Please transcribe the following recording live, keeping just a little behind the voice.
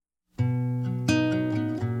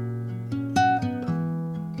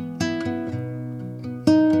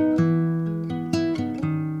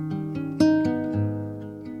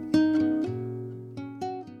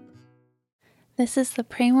This is the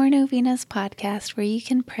Pray More Novenas podcast where you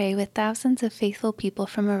can pray with thousands of faithful people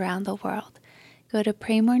from around the world. Go to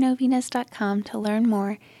praymorenovenas.com to learn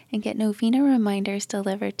more and get novena reminders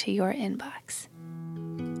delivered to your inbox.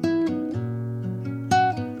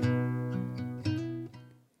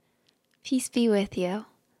 Peace be with you.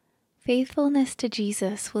 Faithfulness to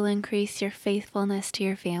Jesus will increase your faithfulness to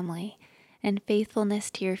your family, and faithfulness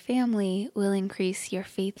to your family will increase your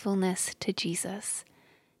faithfulness to Jesus.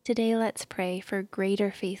 Today, let's pray for greater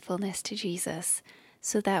faithfulness to Jesus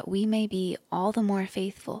so that we may be all the more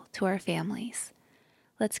faithful to our families.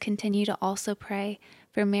 Let's continue to also pray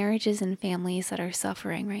for marriages and families that are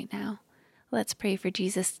suffering right now. Let's pray for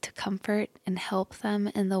Jesus to comfort and help them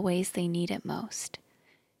in the ways they need it most.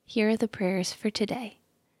 Here are the prayers for today,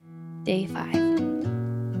 Day 5.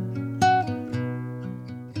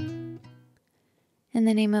 In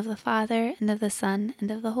the name of the Father, and of the Son, and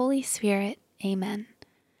of the Holy Spirit, Amen.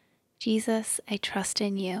 Jesus, I trust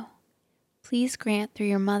in you. Please grant through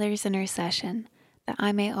your mother's intercession that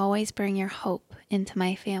I may always bring your hope into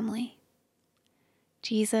my family.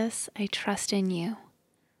 Jesus, I trust in you.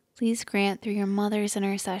 Please grant through your mother's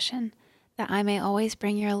intercession that I may always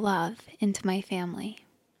bring your love into my family.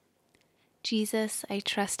 Jesus, I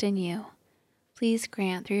trust in you. Please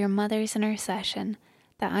grant through your mother's intercession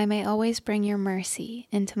that I may always bring your mercy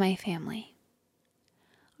into my family.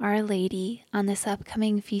 Our Lady, on this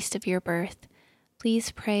upcoming feast of your birth, please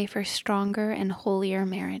pray for stronger and holier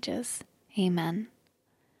marriages. Amen.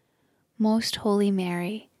 Most Holy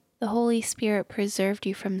Mary, the Holy Spirit preserved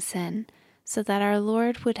you from sin, so that our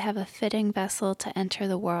Lord would have a fitting vessel to enter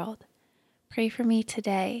the world. Pray for me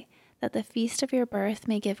today, that the feast of your birth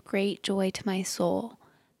may give great joy to my soul,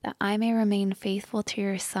 that I may remain faithful to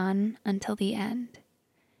your Son until the end.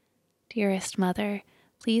 Dearest Mother,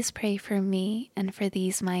 please pray for me and for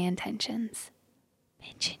these my intentions.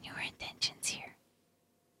 Mention your intentions here.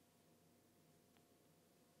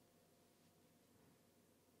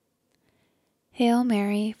 Hail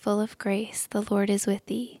Mary, full of grace, the Lord is with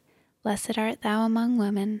thee. Blessed art thou among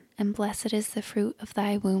women, and blessed is the fruit of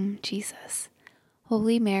thy womb, Jesus.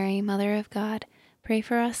 Holy Mary, Mother of God, pray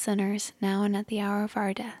for us sinners, now and at the hour of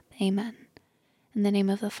our death. Amen. In the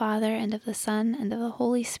name of the Father, and of the Son, and of the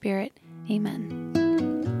Holy Spirit. Amen.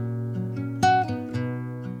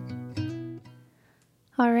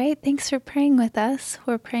 All right, thanks for praying with us.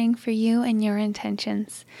 We're praying for you and your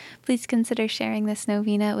intentions. Please consider sharing this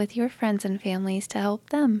novena with your friends and families to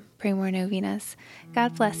help them pray more novenas.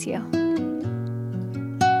 God bless you.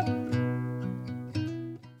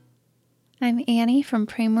 I'm Annie from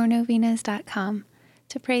praymorenovenas.com.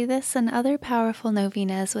 To pray this and other powerful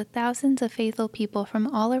novenas with thousands of faithful people from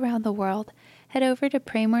all around the world, head over to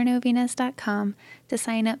praymorenovenas.com to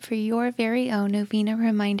sign up for your very own novena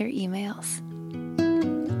reminder emails.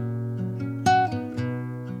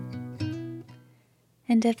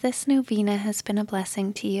 And if this novena has been a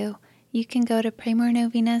blessing to you, you can go to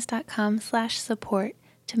praymorenovenas.com/support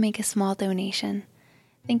to make a small donation.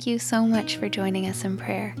 Thank you so much for joining us in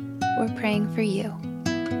prayer. We're praying for you.